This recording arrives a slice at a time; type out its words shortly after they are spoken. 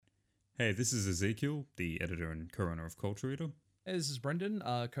Hey, this is Ezekiel, the editor and co-owner of Culture Eater. Hey, this is Brendan,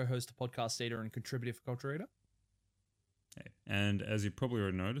 co-host of Podcast Eater and contributor for Culture Eater. Hey, and as you probably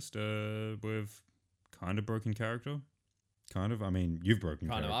already noticed, we've kind of broken character. Kind of. I mean, you've broken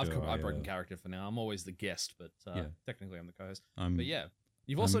Kind character. of. I've broken character for now. I'm always the guest, but Yeah. technically I'm the co-host. I'm, But yeah,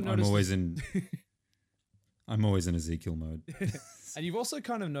 you've also I'm noticed. always in. I'm always in Ezekiel mode. And you've also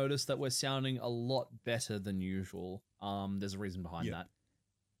kind of noticed that we're sounding a lot better than usual. There's a reason behind Yeah. that.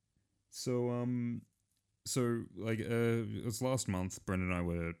 It was last month. Brendan and I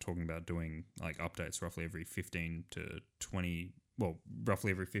were talking about doing like updates roughly every 15 to 20. Well,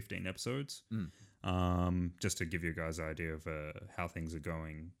 roughly every 15 episodes. Just to give you guys an idea of how things are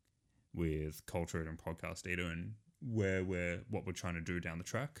going with Culture Eater and Podcast Eater and what we're trying to do down the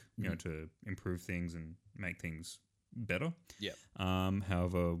track, you know, to improve things and make things better. Yeah.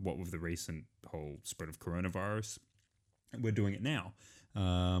 However, what with the recent whole spread of coronavirus, we're doing it now.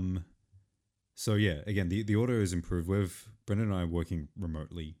 So yeah, again, the audio is improved. Brendan and I are working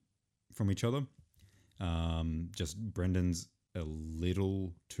remotely from each other. Just Brendan's a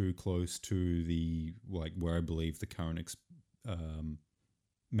little too close to the where I believe the current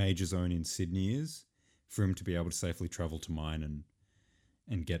major zone in Sydney is for him to be able to safely travel to mine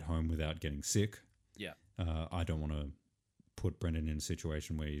and get home without getting sick. Yeah. I don't want to put Brendan in a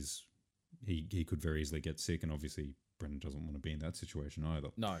situation where he could very easily get sick, and obviously Brendan doesn't want to be in that situation either.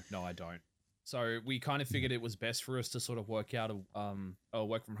 No, I don't. So we kind of figured it was best for us to sort of work out a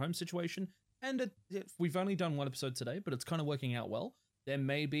work from home situation. And we've only done one episode today, but it's kind of working out well. There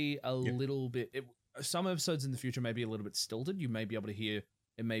may be a little bit, some episodes in the future may be a little bit stilted. You may be able to hear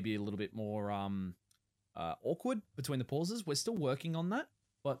it may be a little bit more awkward between the pauses. We're still working on that,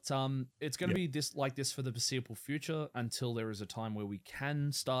 but it's going to be this for the foreseeable future until there is a time where we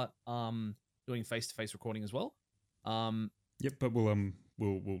can start doing face-to-face recording as well. Yep, but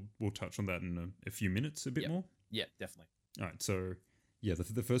we'll touch on that in a few minutes a bit more. Yeah, definitely. All right, so yeah,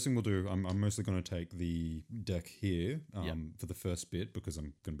 the first thing we'll do, I'm mostly going to take the deck here for the first bit because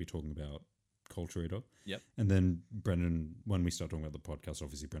I'm going to be talking about Culture Eater. Yep. And then Brendan, when we start talking about the podcast,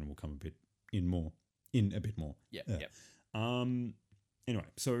 obviously Brendan will come a bit more. Yeah. Anyway,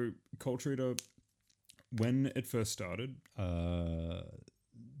 so Culture Eater, when it first started,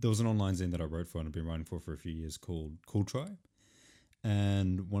 there was an online zine that I wrote for and I've been writing for a few years called Cool Try.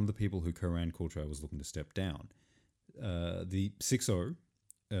 And one of the people who co-ran Cool Try was looking to step down. The 6-0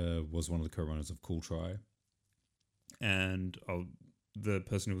 was one of the co-runners of Cool Try. And the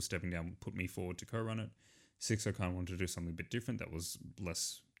person who was stepping down put me forward to co-run it. 6-0 kind of wanted to do something a bit different that was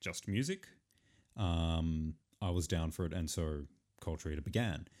less just music. I was down for it, and so Culture Eater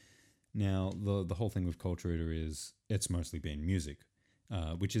began. Now, the whole thing with Culture Eater is it's mostly been music,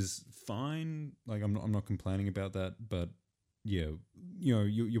 which is fine. Like, I'm not complaining about that, but yeah, you know,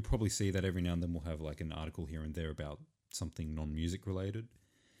 you'll probably see that every now and then we'll have like an article here and there about something non-music related.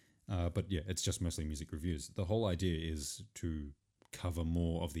 But yeah, it's just mostly music reviews. The whole idea is to cover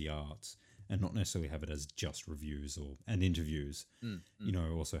more of the arts and not necessarily have it as just reviews and interviews. You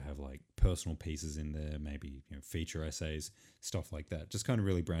know, also have like personal pieces in there, maybe, you know, feature essays, stuff like that. Just kind of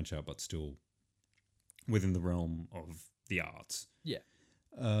really branch out, but still within the realm of the arts. Yeah.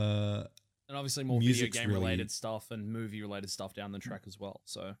 And obviously more video game related stuff and movie related stuff down the track as well.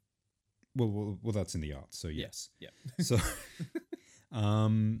 So, well, that's in the arts. So yes. Yeah. So,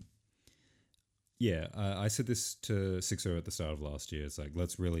 I said this to 6-0 at the start of last year. It's like,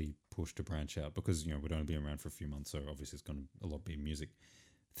 let's really push to branch out because, you know, we'd only been around for a few months. So obviously it's going to a lot be music.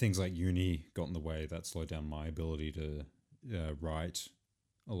 Things like uni got in the way. That slowed down my ability to write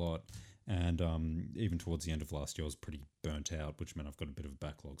a lot. And even towards the end of last year, I was pretty burnt out, which meant I've got a bit of a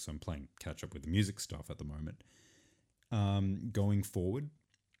backlog. So I'm playing catch up with the music stuff at the moment. Going forward,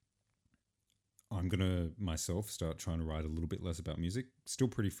 I'm going to myself start trying to write a little bit less about music. Still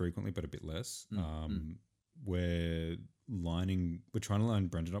pretty frequently, but a bit less. We're trying to line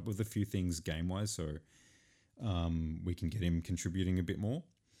Brendan up with a few things game-wise so we can get him contributing a bit more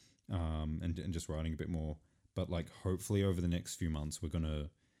and just writing a bit more. But like hopefully over the next few months,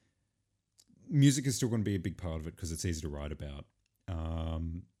 music is still going to be a big part of it because it's easy to write about.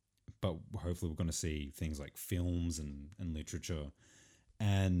 But hopefully we're going to see things like films and literature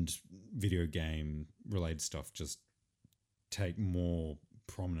and video game related stuff just take more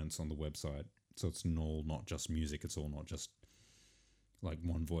prominence on the website. So it's all not just music. It's all not just like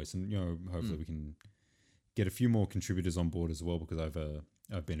one voice. And, you know, hopefully we can get a few more contributors on board as well because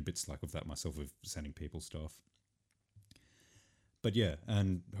I've been a bit slack of that myself with sending people stuff. But yeah,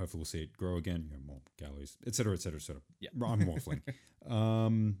 and hopefully we'll see it grow again, you know, more galleries, et cetera, et cetera, et cetera. Yeah. I'm waffling.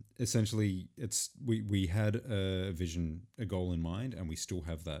 Essentially, we had a vision, a goal in mind, and we still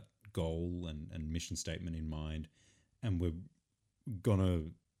have that goal and mission statement in mind, and we're gonna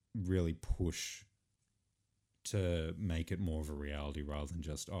really push to make it more of a reality rather than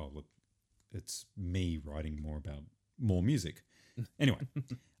just, oh look, it's me writing more about more music. Anyway,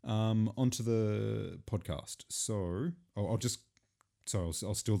 onto the podcast. So I'll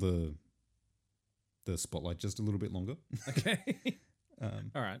steal the spotlight just a little bit longer. Okay.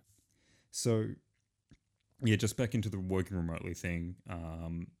 All right. So yeah, just back into the working remotely thing.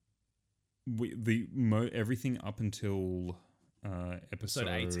 Everything up until episode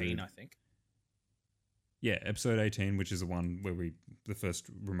 18, I think. Yeah, episode 18, which is the one where the first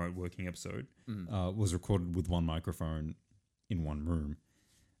remote working episode, was recorded with one microphone in one room.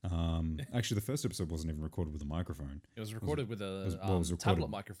 Actually, the first episode wasn't even recorded with a microphone. It was recorded with a tablet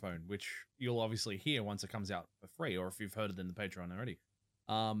microphone, which you'll obviously hear once it comes out for free, or if you've heard it in the Patreon already.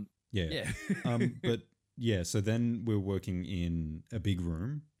 Yeah. But yeah, so then we're working in a big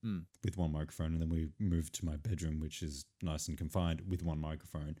room with one microphone, and then we moved to my bedroom, which is nice and confined with one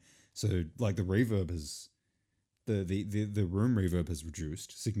microphone. So like the reverb has, the room reverb has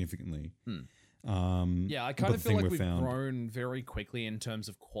reduced significantly. Yeah, I kind of feel like we've grown very quickly in terms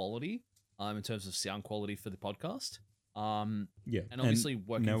of quality, in terms of sound quality for the podcast. Yeah, and obviously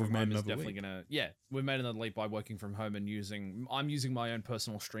working from home is definitely gonna. Yeah, we've made another leap by working from home and I'm using my own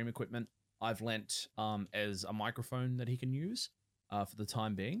personal stream equipment. I've lent as a microphone that he can use for the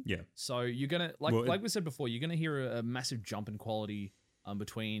time being. Yeah. So you're gonna like we said before, you're gonna hear a massive jump in quality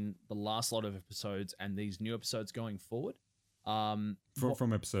between the last lot of episodes and these new episodes going forward. From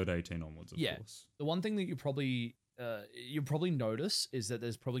episode 18 onwards, of course. The one thing that you probably notice is that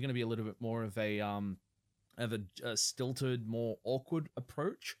there's probably going to be a little bit more of a stilted, more awkward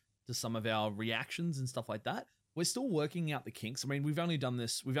approach to some of our reactions and stuff like that. We're still working out the kinks. I mean, we've only done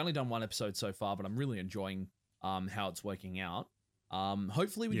one episode so far, but I'm really enjoying how it's working out.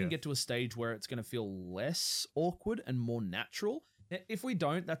 Hopefully we can get to a stage where it's going to feel less awkward and more natural. If we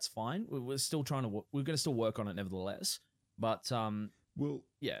don't, that's fine. We're still we're going to still work on it nevertheless. But for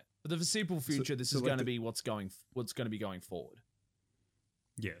the foreseeable future, this is going to be what's going to be going forward.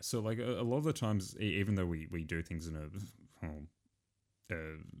 Yeah, so like a lot of the times, even though we do things in a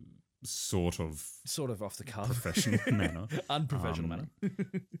sort of off the cuff, professional manner, unprofessional manner.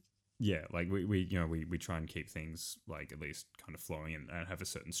 Yeah, like we try and keep things like at least kind of flowing and have a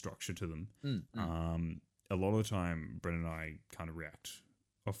certain structure to them. A lot of the time, Brent and I kind of react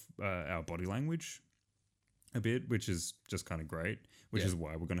off our body language a bit, which is just kind of great, which is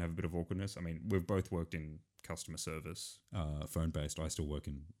why we're going to have a bit of awkwardness. I mean, we've both worked in customer service, phone-based. I still work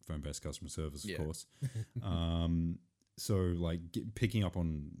in phone-based customer service, of course. So like picking up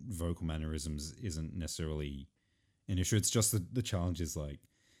on vocal mannerisms isn't necessarily an issue. It's just the challenge is like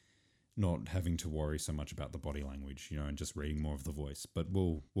not having to worry so much about the body language, and just reading more of the voice. But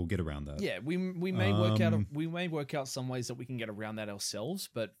we'll get around that. Yeah, we may work out some ways that we can get around that ourselves.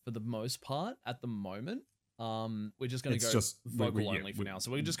 But for the most part, at the moment, we're just going to go vocal only for now.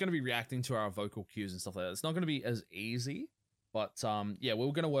 So we're just going to be reacting to our vocal cues and stuff like that. It's not going to be as easy, but we're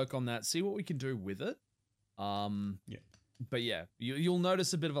going to work on that, see what we can do with it. But yeah, you'll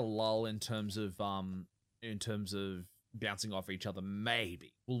notice a bit of a lull in terms of bouncing off each other.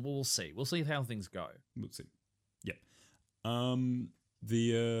 Maybe we'll see. We'll see how things go. We'll see. Yeah.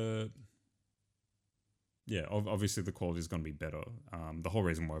 Obviously the quality is going to be better. The whole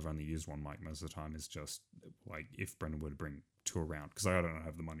reason why I've only used one mic most of the time is just like if Brendan were to bring two around, because I don't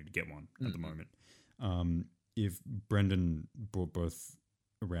have the money to get one at the moment. If Brendan brought both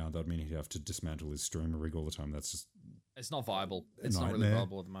around, I'd mean he'd have to dismantle his streamer rig all the time. That's just... It's not viable. It's not really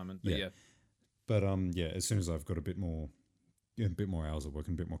viable at the moment. But yeah. But as soon as I've got a bit more hours of work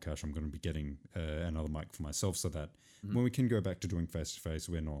and a bit more cash, I'm going to be getting another mic for myself, so that when we can go back to doing face-to-face,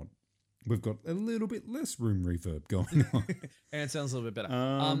 we've got a little bit less room reverb going on. And it sounds a little bit better.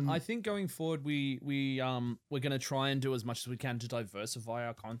 I think going forward, we're going to try and do as much as we can to diversify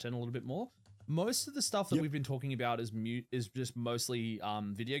our content a little bit more. Most of the stuff that we've been talking about is just mostly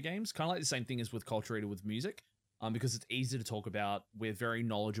video games, kind of like the same thing as with Culture Eater with music, because it's easy to talk about. We're very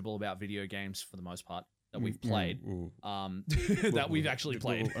knowledgeable about video games for the most part that we've played, we've actually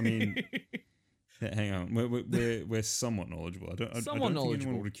played. I mean, hang on, we're somewhat knowledgeable. I don't think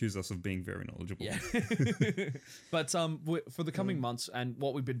anyone would accuse us of being very knowledgeable. Yeah. But for the coming months, and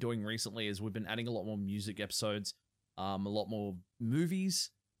what we've been doing recently is we've been adding a lot more music episodes, a lot more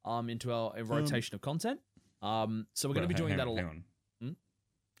movies. Into our rotation of content. So we're going to be doing that a lot. Hang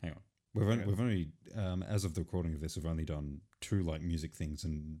on. We've only as of the recording of this, we've only done 2 like music things,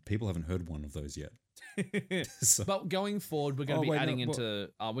 and people haven't heard one of those yet. So. But going forward, we're going to be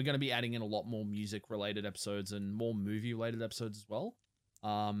we're going to be adding in a lot more music related episodes and more movie related episodes as well.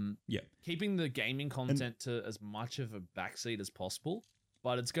 Yeah. Keeping the gaming content to as much of a backseat as possible,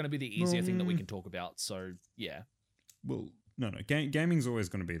 but it's going to be the easier thing that we can talk about. So yeah. Well, no. Gaming's always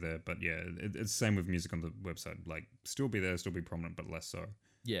going to be there, but yeah, it's the same with music on the website. Like, still be there, still be prominent, but less so.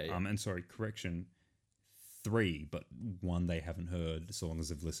 Yeah. And sorry, correction. 3, but 1 they haven't heard, so long as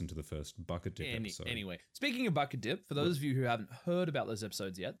they've listened to the first Bucket Dip episode. Anyway, speaking of Bucket Dip, for those of you who haven't heard about those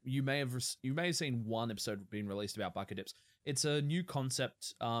episodes yet, you may have seen one episode being released about Bucket Dips. It's a new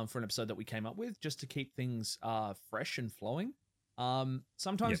concept for an episode that we came up with just to keep things fresh and flowing.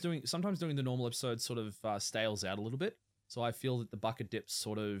 Sometimes doing the normal episode sort of stales out a little bit, so I feel that the Bucket Dips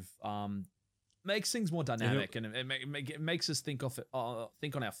sort of makes things more dynamic, and it makes us think on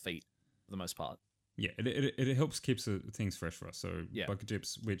our feet for the most part. Yeah, it helps keeps things fresh for us. So yeah. Bucket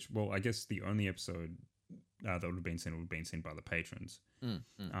Dips, which, well, I guess the only episode that would have been seen by the patrons.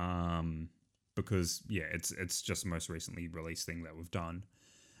 Because yeah, it's just the most recently released thing that we've done.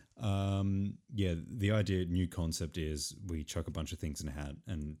 Yeah, the idea, new concept is we chuck a bunch of things in a hat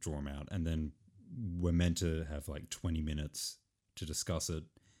and draw them out, and then we're meant to have like 20 minutes to discuss it,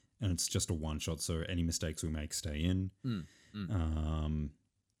 and it's just a one shot. So any mistakes we make stay in.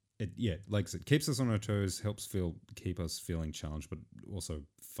 Like I said, keeps us on our toes, keep us feeling challenged, but also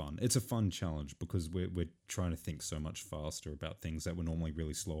fun. It's a fun challenge because we're trying to think so much faster about things that we're normally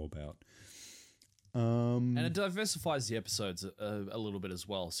really slow about. And it diversifies the episodes a little bit as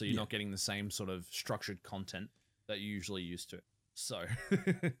well, so you're not getting the same sort of structured content that you're usually used to. So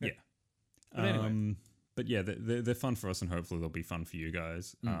yeah. But anyway. But yeah, they're fun for us, and hopefully they'll be fun for you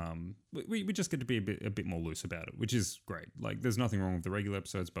guys. We just get to be a bit more loose about it, which is great. Like, there's nothing wrong with the regular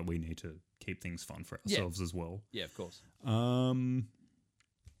episodes, but we need to keep things fun for ourselves as well. Yeah, of course. Other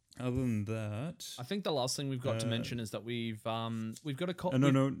than that, I think the last thing we've got to mention is that we've got a call.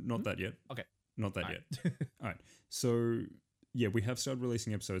 No, not that yet. Okay, not that yet. All right. So yeah, we have started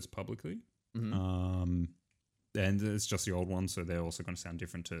releasing episodes publicly. And it's just the old ones, so they're also going to sound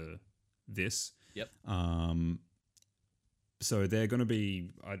different to this. Yep. So they're going to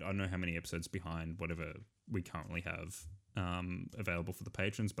be, I don't know how many episodes behind whatever we currently have available for the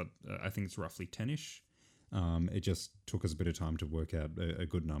patrons, but I think it's roughly 10-ish. It just took us a bit of time to work out a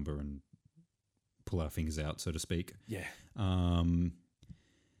good number and pull our fingers out, so to speak. Yeah.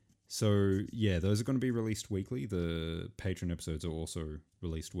 So yeah, those are going to be released weekly. The patron episodes are also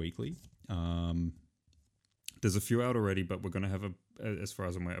released weekly. There's a few out already, but we're going to have as far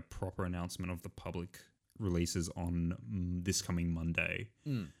as I'm aware, a proper announcement of the public releases on this coming Monday,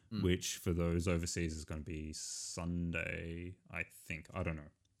 which for those overseas is going to be Sunday, I think. I don't know.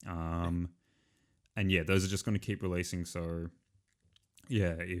 And yeah, those are just going to keep releasing. So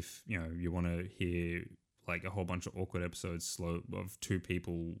yeah, if you want to hear like a whole bunch of awkward episodes of 2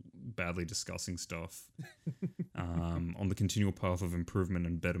 people badly discussing stuff on the continual path of improvement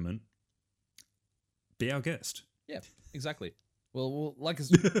and betterment, be our guest. Yeah, exactly. Well,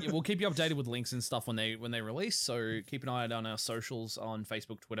 we'll keep you updated with links and stuff when they release. So keep an eye out on our socials on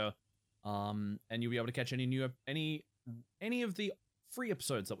Facebook, Twitter, and you'll be able to catch any of the free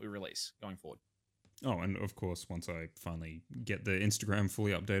episodes that we release going forward. Oh, and of course, once I finally get the Instagram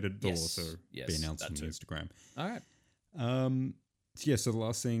fully updated, there'll also be announced on the Instagram. All right. So the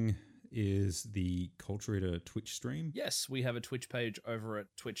last thing is the Culture Eater Twitch stream. Yes, we have a Twitch page over at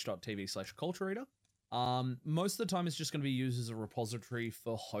twitch.tv/Culture Eater. Most of the time it's just going to be used as a repository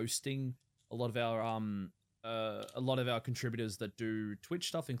for hosting a lot of our contributors that do Twitch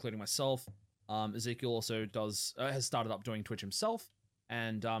stuff, including myself. Ezekiel also has started up doing Twitch himself,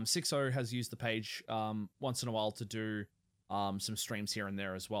 and Sixo has used the page once in a while to do some streams here and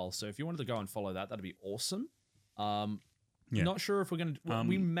there as well. So if you wanted to go and follow that, that'd be awesome. Not sure if we're going to...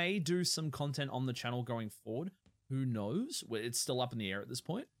 we may do some content on the channel going forward. Who knows? It's still up in the air at this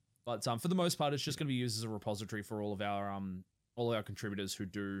point. But for the most part, it's just going to be used as a repository for all of our contributors who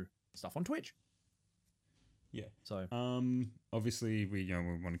do stuff on Twitch. Yeah. So obviously we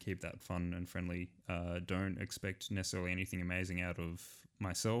want to keep that fun and friendly. Don't expect necessarily anything amazing out of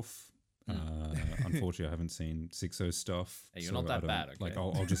myself. Unfortunately, I haven't seen Sixo's stuff. Hey, you're not that bad. Okay? Like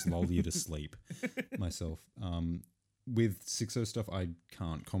I'll just lull you to sleep myself. With Sixo stuff, I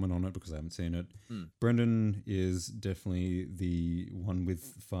can't comment on it because I haven't seen it. Brendan is definitely the one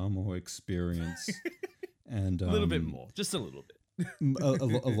with far more experience and a little bit more, just a little bit.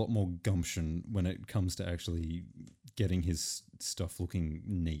 a lot more gumption when it comes to actually getting his stuff looking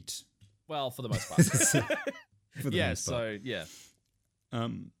neat. Well, for the most part.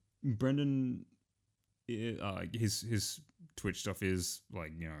 Brendan, his Twitch stuff is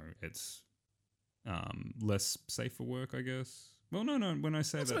like, it's less safe for work, I guess. Well, no. When I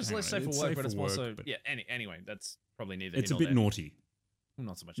say that, it's less safe for work, but it's also anyway, that's probably neither. It's a bit naughty.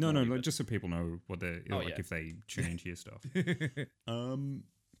 Not so much. No, naughty, like, but- just so people know what they're like yeah. if they tune into your stuff.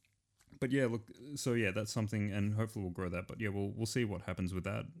 But yeah, look. So yeah, that's something, and hopefully we'll grow that. But yeah, we'll see what happens with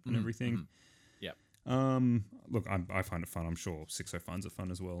that and everything. Yep. Look, I find it fun. I'm sure 60 finds it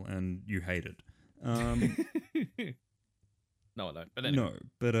fun as well, and you hate it. No, I don't. But anyway. No,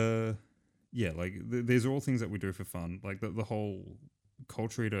 but yeah, like these are all things that we do for fun. Like the whole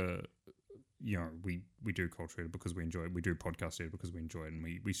Culture Eater, you know, we do Culture Eater because we enjoy it. We do Podcast Eater because we enjoy it, and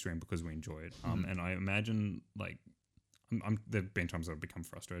we stream because we enjoy it. And I imagine like there've been times I've become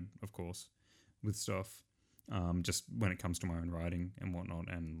frustrated, of course, with stuff, just when it comes to my own writing and whatnot,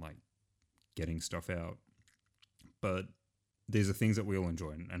 and like getting stuff out. But these are things that we all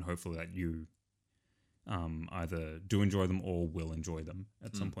enjoy, and hopefully that you either do enjoy them or will enjoy them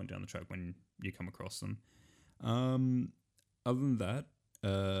at some point down the track when you come across them. Other than that,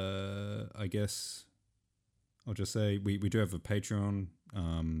 I guess I'll just say we do have a Patreon.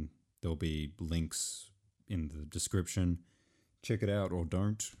 There'll be links in the description. Check it out or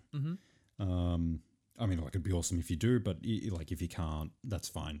don't. I mean, like, it'd be awesome if you do, but like if you can't, that's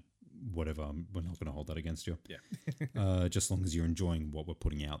fine. Whatever, we're not going to hold that against you. Yeah. Just as long as you're enjoying what we're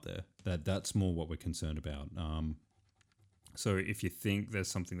putting out there, that's more what we're concerned about. So if you think there's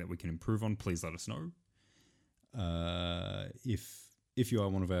something that we can improve on, please let us know. If you are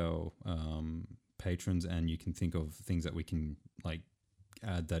one of our patrons and you can think of things that we can like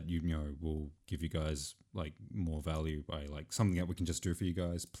add that you know will give you guys like more value by like something that we can just do for you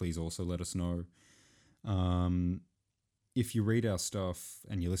guys, please also let us know. If you read our stuff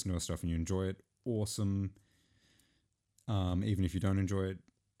and you listen to our stuff and you enjoy it, awesome. Even if you don't enjoy it,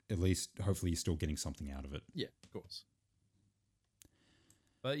 at least hopefully you're still getting something out of it. Yeah, of course.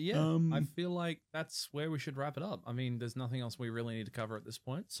 But yeah, I feel like that's where we should wrap it up. I mean, there's nothing else we really need to cover at this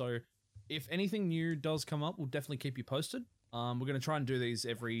point. So if anything new does come up, we'll definitely keep you posted. We're going to try and do these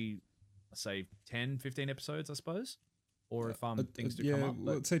every, say, 10, 15 episodes, I suppose. Or if things do come up.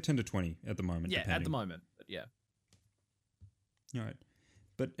 But let's say 10 to 20 at the moment. Yeah, depending. at the moment. But yeah. All right.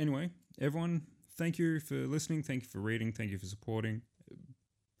 But anyway, everyone, thank you for listening. Thank you for reading. Thank you for supporting.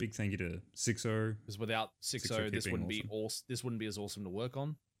 Big thank you to Sixo. Because without Sixo, this wouldn't be this wouldn't be as awesome to work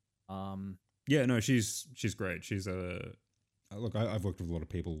on. Yeah, no, she's great. She's look, I've worked with a lot of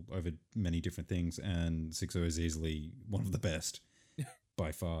people over many different things, and Sixo is easily one of the best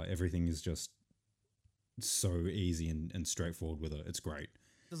by far. Everything is just so easy and straightforward with her. It's great.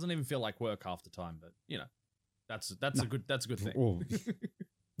 Doesn't even feel like work half the time, but you know, that's a good thing. Well,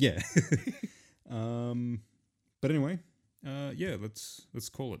 yeah. But anyway, yeah, let's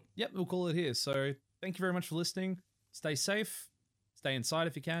call it. Yep, we'll call it here. So thank you very much for listening. Stay safe, stay inside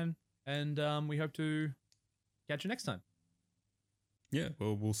if you can, and we hope to catch you next time. Yeah,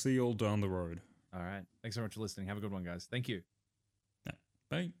 well, we'll see you all down the road. All right. Thanks so much for listening. Have a good one, guys. Thank you.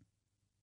 Bye.